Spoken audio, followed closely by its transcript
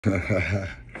Hey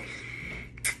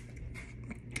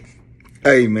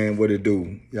man, what it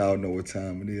do? Y'all know what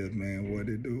time it is, man. What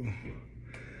it do?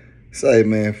 Say,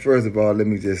 man, first of all, let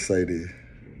me just say this.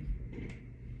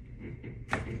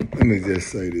 Let me just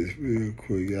say this real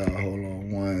quick, y'all. Hold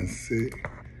on one sec.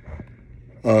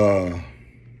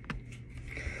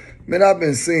 Man, I've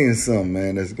been seeing something,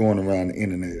 man, that's going around the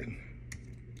internet.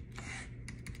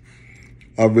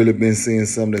 I've really been seeing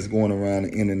something that's going around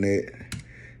the internet.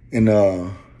 And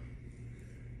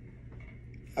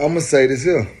I'm gonna say this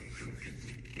here.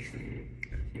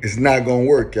 It's not gonna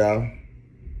work, y'all.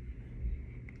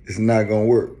 It's not gonna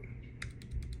work.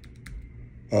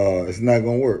 It's not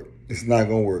gonna work. It's not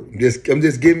gonna work. I'm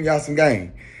just giving y'all some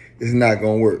game. It's not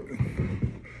gonna work.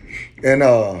 And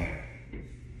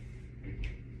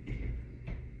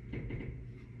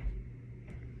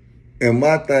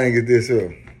my thing is this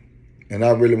here, and I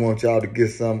really want y'all to get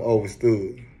something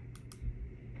overstood.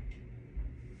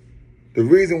 The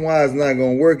reason why it's not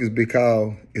gonna work is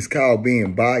because it's called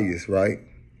being biased, right?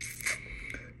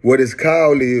 What it's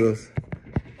called is,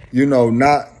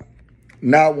 not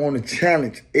want to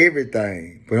challenge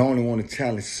everything, but only want to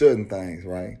challenge certain things,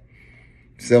 right?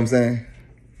 See what I'm saying?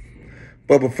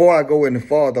 But before I go any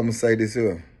farther, I'm going to say this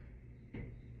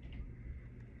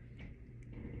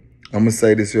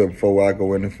here. Before I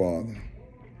go any farther.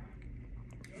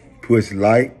 Push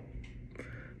like,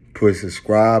 push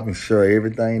subscribe, and share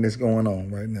everything that's going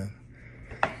on right now.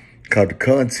 Because the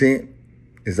content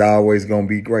is always going to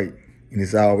be great. And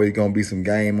it's always going to be some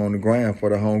game on the ground for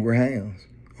the hungry hands.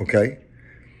 Okay?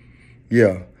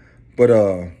 Yeah. But,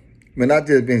 man, I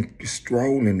just been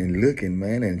strolling and looking,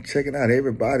 man, and checking out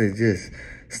everybody just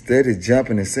steady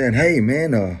jumping and saying, hey,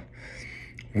 man,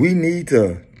 we need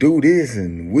to do this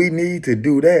and we need to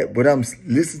do that. But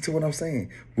listen to what I'm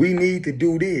saying. We need to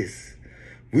do this.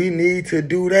 We need to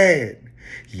do that.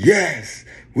 Yes,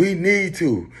 we need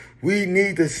to. We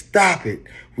need to stop it.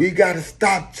 We got to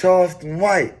stop Charleston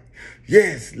White.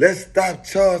 Yes, let's stop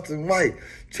Charleston White.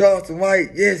 Charleston White,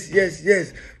 yes.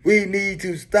 We need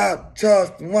to stop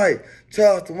Charleston White.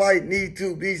 Charleston White need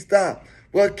to be stopped.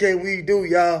 What can we do,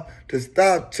 y'all, to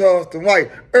stop Charleston White?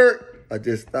 I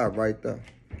just stopped right there.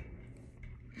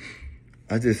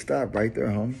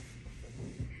 Homie.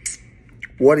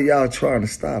 What are y'all trying to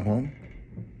stop, homie?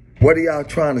 What are y'all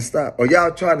trying to stop? Are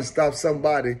y'all trying to stop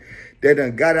somebody that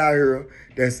done got out here,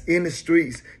 that's in the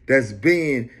streets, that's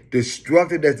being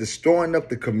destructive, that's destroying up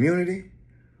the community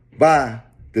by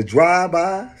the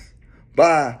drive-bys,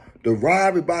 by the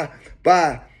robbery, by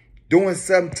doing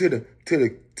something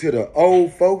to the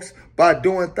old folks, by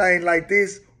doing things like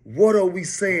this? What are we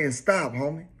saying stop,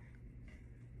 homie?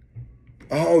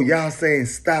 Oh, y'all saying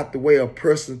stop the way a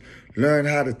person learn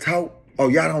how to talk? Oh,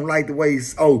 y'all don't like the way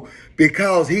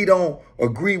because he don't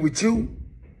agree with you?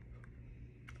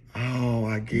 Oh,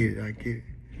 I get it.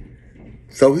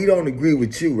 So he don't agree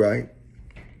with you, right?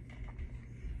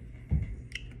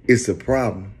 It's a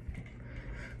problem.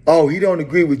 Oh, he don't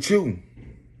agree with you.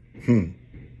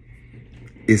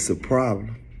 It's a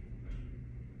problem.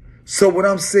 So what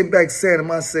I'm sitting back saying to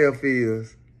myself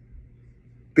is,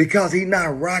 because he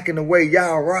not rocking the way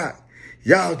y'all rock,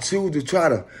 y'all choose to try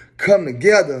to come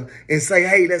together and say,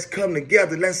 hey, let's come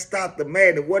together. Let's stop the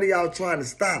madness. What are y'all trying to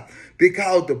stop?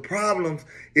 Because the problems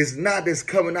is not that's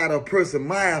coming out of a person's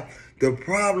mouth. The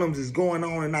problems is going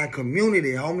on in our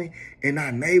community, homie, in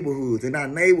our neighborhoods. In our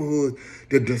neighborhoods,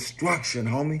 the destruction,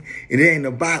 homie. It ain't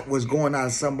about what's going out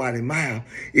of somebody's mouth.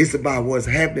 It's about what's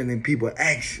happening in people's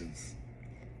actions.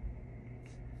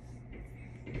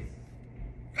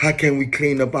 How can we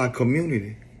clean up our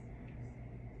community?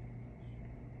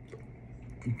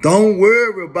 Don't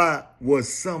worry about what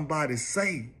somebody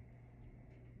say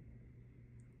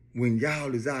when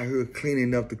y'all is out here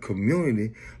cleaning up the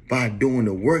community by doing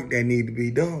the work that need to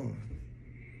be done.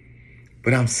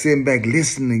 But I'm sitting back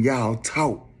listening to y'all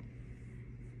talk.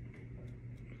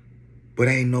 But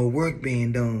ain't no work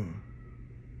being done.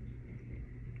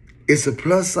 It's a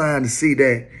plus sign to see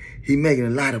that he making a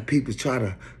lot of people try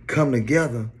to come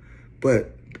together,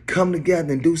 but come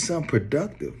together and do something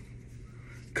productive.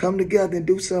 Come together and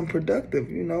do something productive,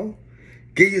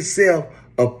 Give yourself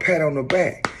a pat on the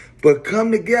back. But come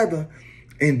together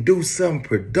and do something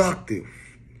productive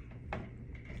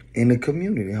in the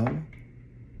community, homie.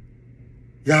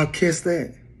 Y'all catch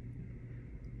that?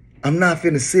 I'm not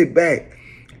finna sit back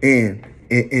and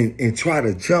try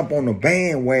to jump on the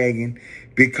bandwagon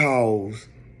because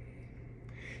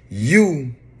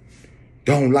you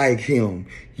don't like him.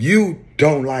 You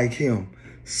don't like him.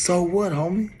 So what,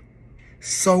 homie?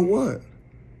 So what?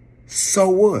 So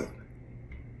what?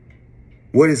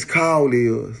 What it's called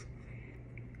is,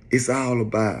 it's all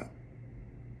about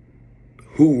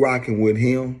who rocking with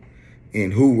him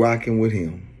and who rocking with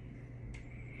him.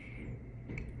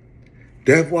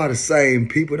 That's why the same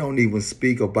people don't even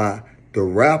speak about the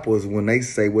rappers when they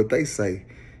say what they say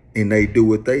and they do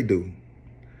what they do.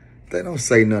 They don't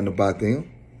say nothing about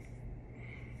them.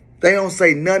 They don't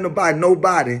say nothing about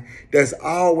nobody that's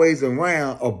always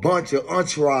around a bunch of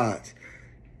entourage.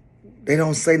 They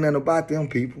don't say nothing about them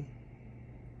people.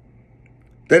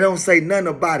 They don't say nothing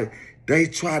about it. They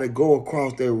try to go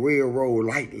across that railroad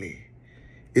lightly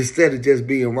instead of just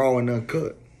being raw and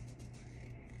uncut.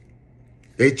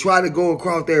 They try to go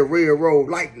across that railroad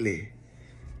lightly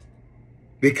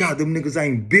because them niggas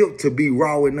ain't built to be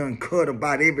raw and uncut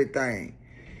about everything.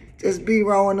 Just be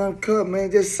raw and uncut,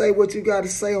 man. Just say what you got to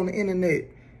say on the internet.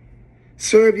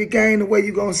 Serve your game the way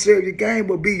you going to serve your game,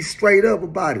 but be straight up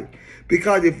about it.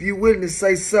 Because if you willing to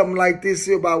say something like this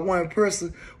here about one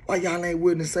person, why y'all ain't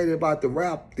willing to say that about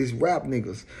this rap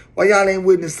niggas? Why y'all ain't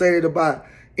willing to say that about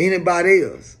anybody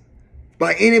else?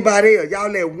 By anybody else.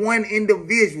 Y'all let one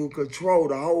individual control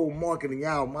the whole market in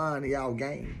y'all mind and y'all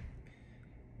game.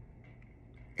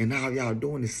 And all y'all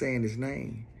doing is saying his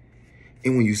name.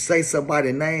 And when you say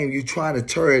somebody's name, you trying to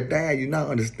tear it down. You're not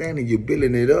understanding. You're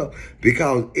building it up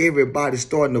because everybody's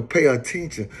starting to pay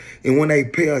attention. And when they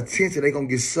pay attention, they're going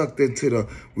to get sucked into the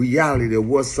reality of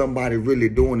what somebody really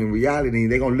doing in reality.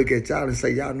 And they're going to look at y'all and say,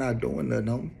 y'all not doing nothing,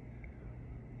 homie.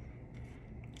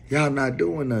 Y'all not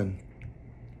doing nothing.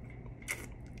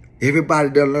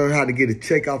 Everybody done learn how to get a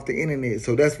check off the internet.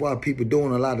 So that's why people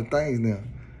doing a lot of things now.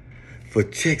 For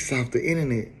checks off the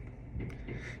internet.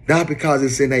 Not because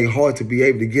it's in their heart to be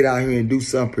able to get out here and do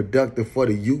something productive for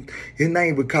the youth. It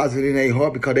ain't because it's in their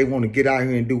heart because they want to get out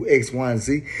here and do X, Y, and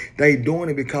Z. They doing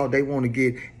it because they want to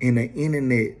get in the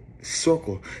internet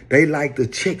circle. They like the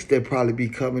checks that probably be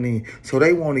coming in. So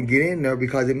they want to get in there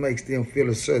because it makes them feel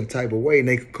a certain type of way and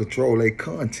they can control their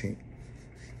content.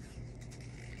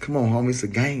 Come on, homie, it's a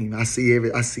game. I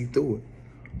see through it.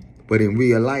 But in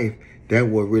real life, that's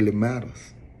what really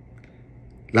matters.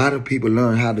 A lot of people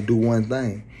learn how to do one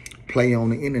thing. Play on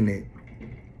the internet.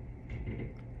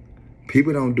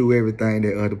 People don't do everything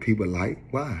that other people like.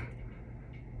 Why?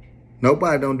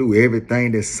 Nobody don't do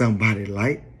everything that somebody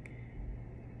like.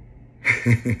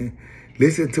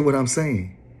 Listen to what I'm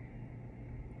saying.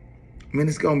 Man,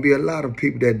 it's going to be a lot of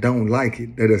people that don't like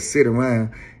it, that'll sit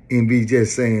around and be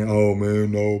just saying, oh,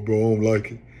 man, no, bro, I don't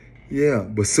like it. Yeah,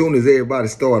 but soon as everybody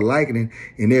start liking it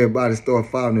and everybody start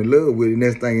falling in love with it,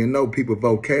 next thing you know, people's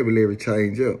vocabulary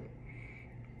change up.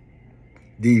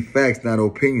 These facts, not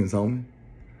opinions, homie.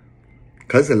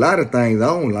 Cause a lot of things I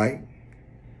don't like.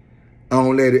 I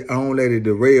don't let it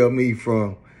derail me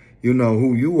from, you know,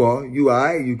 who you are. You all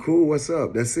right, you cool, what's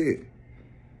up? That's it.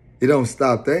 It don't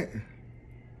stop that.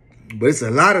 But it's a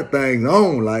lot of things I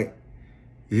don't like.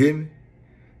 You hear me?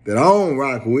 That I don't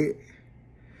rock with.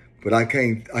 But I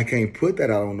can't put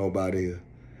that out on nobody else.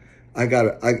 I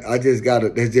just gotta,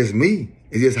 that's just me.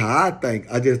 It's just how I think.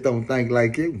 I just don't think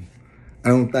like you. I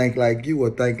don't think like you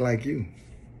or think like you.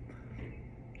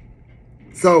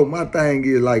 So my thing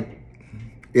is like,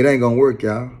 it ain't gonna work,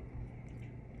 y'all.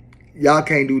 Y'all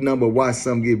can't do nothing but watch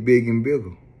something get big and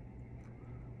bigger.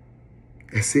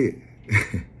 That's it.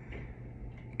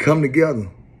 Come together.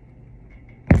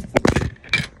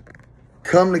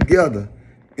 Come together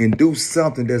and do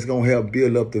something that's gonna help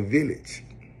build up the village.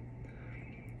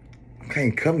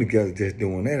 Can't come together just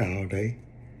doing that all day.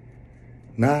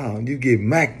 Nah, you get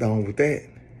macked on with that.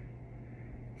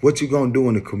 What you gonna do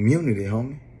in the community,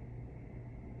 homie?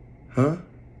 Huh?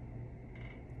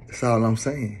 That's all I'm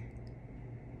saying.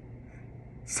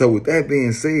 So with that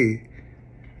being said,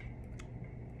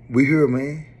 we here,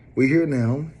 man. We here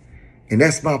now, homie. And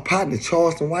that's my partner.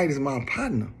 Charleston White is my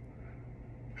partner.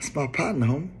 That's my partner,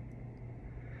 homie.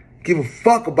 Give a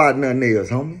fuck about nothing else,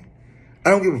 homie. I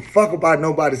don't give a fuck about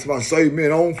nobody about say, man,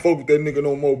 I don't fuck with that nigga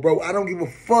no more, bro. I don't give a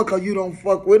fuck or you don't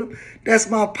fuck with him. That's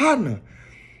my partner.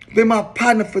 Been my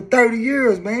partner for 30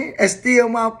 years, man. And still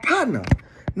my partner.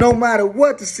 No matter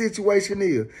what the situation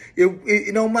is.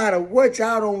 No matter what,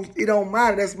 it don't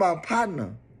matter. That's my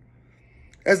partner.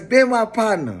 That's been my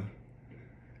partner.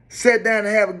 Sit down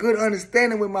and have a good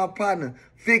understanding with my partner.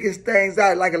 Figure things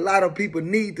out like a lot of people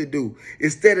need to do.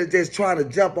 Instead of just trying to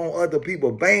jump on other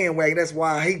people's bandwagon. That's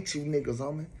why I hate you niggas,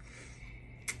 homie.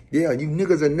 Yeah, you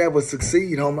niggas will never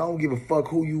succeed, homie. I don't give a fuck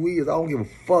who you is. I don't give a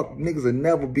fuck. Niggas will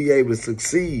never be able to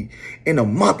succeed in a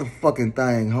motherfucking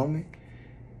thing, homie.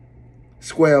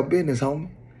 Square business, homie.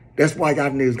 That's why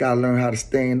y'all niggas gotta learn how to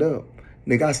stand up.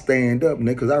 Nigga, I stand up, nigga,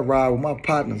 because I ride with my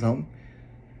partners, homie.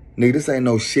 Nigga, this ain't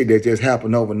no shit that just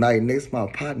happened overnight, nigga. It's my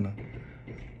partner.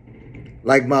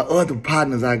 Like my other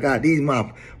partners I got, these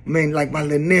my, man, like my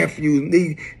little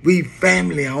nephews, we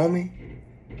family, homie.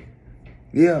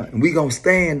 Yeah, and we gonna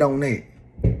stand on that.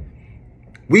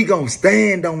 We gonna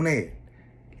stand on that.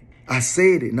 I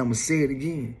said it, and I'm gonna say it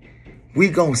again. We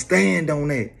gonna stand on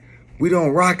that. We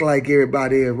don't rock like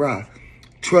everybody else rock.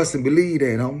 Trust and believe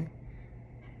that, homie.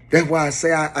 That's why I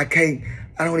say I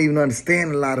don't even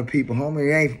understand a lot of people,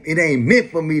 homie. It ain't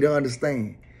meant for me to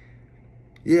understand.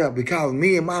 Yeah, because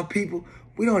me and my people,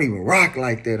 we don't even rock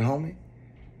like that, homie.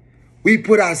 We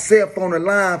put ourselves on the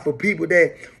line for people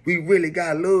that we really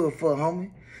got love for,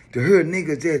 homie. To hear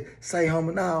niggas just say,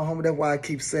 homie, nah, homie, that's why I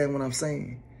keep saying what I'm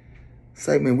saying.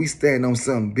 Say, man, we stand on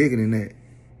something bigger than that.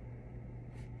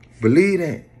 Believe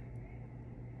that.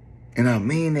 And I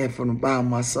mean that from the bottom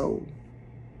of my soul.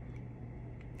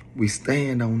 We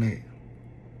stand on that.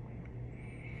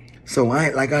 So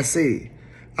like I said,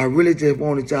 I really just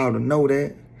wanted y'all to know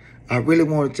that. I really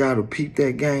wanted y'all to peep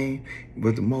that game.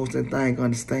 But the most thing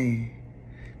understand.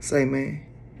 Say, man,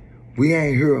 we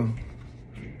ain't here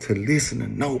to listen to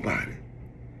nobody.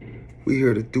 We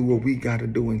here to do what we got to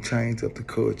do and change up the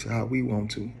culture how we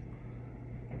want to.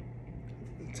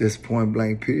 Just point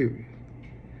blank, period.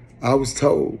 I was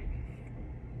told,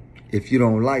 if you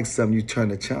don't like something, you turn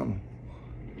the channel.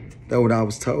 That's what I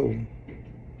was told.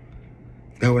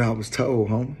 That's what I was told,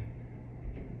 homie.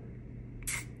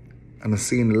 And I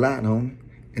seen a lot, homie.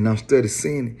 And I'm still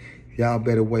seeing it. Y'all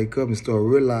better wake up and start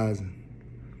realizing.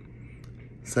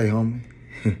 Say, homie,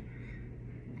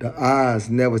 the eyes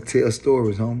never tell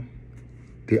stories, homie.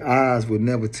 The eyes will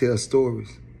never tell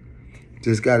stories.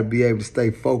 Just got to be able to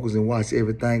stay focused and watch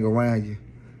everything around you.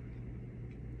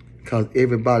 Because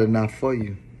everybody not for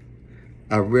you.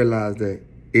 I realize that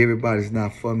everybody's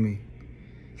not for me.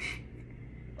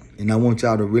 And I want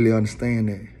y'all to really understand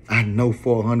that. I know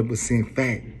for 100%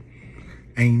 fact.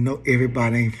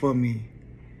 Everybody ain't for me.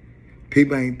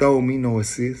 People ain't throw me no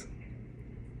assist.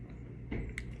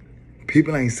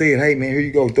 People ain't said, hey man, here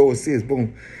you go, throw assist,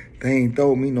 boom. They ain't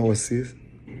throw me no assist.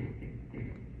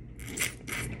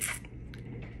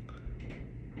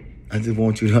 I just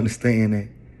want you to understand that.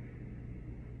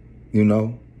 You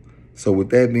know? So with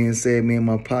that being said, me and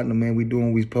my partner, man, we doing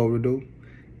what we supposed to do.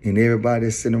 And everybody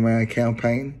that's sitting around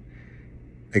campaigning,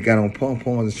 they got on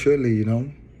pom-poms and cheerleading, you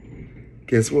know?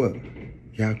 Guess what?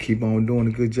 Y'all keep on doing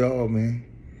a good job, man.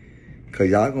 Because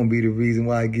y'all going to be the reason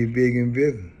why I get bigger and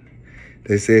bigger.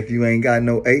 They say if you ain't got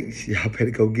no H, y'all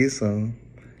better go get some.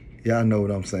 Y'all know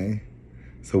what I'm saying.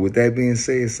 So with that being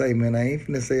said, say, man, I ain't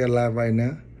finna say a lot right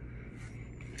now.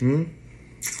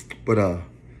 But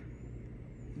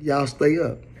y'all stay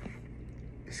up.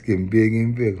 It's getting bigger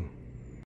and bigger.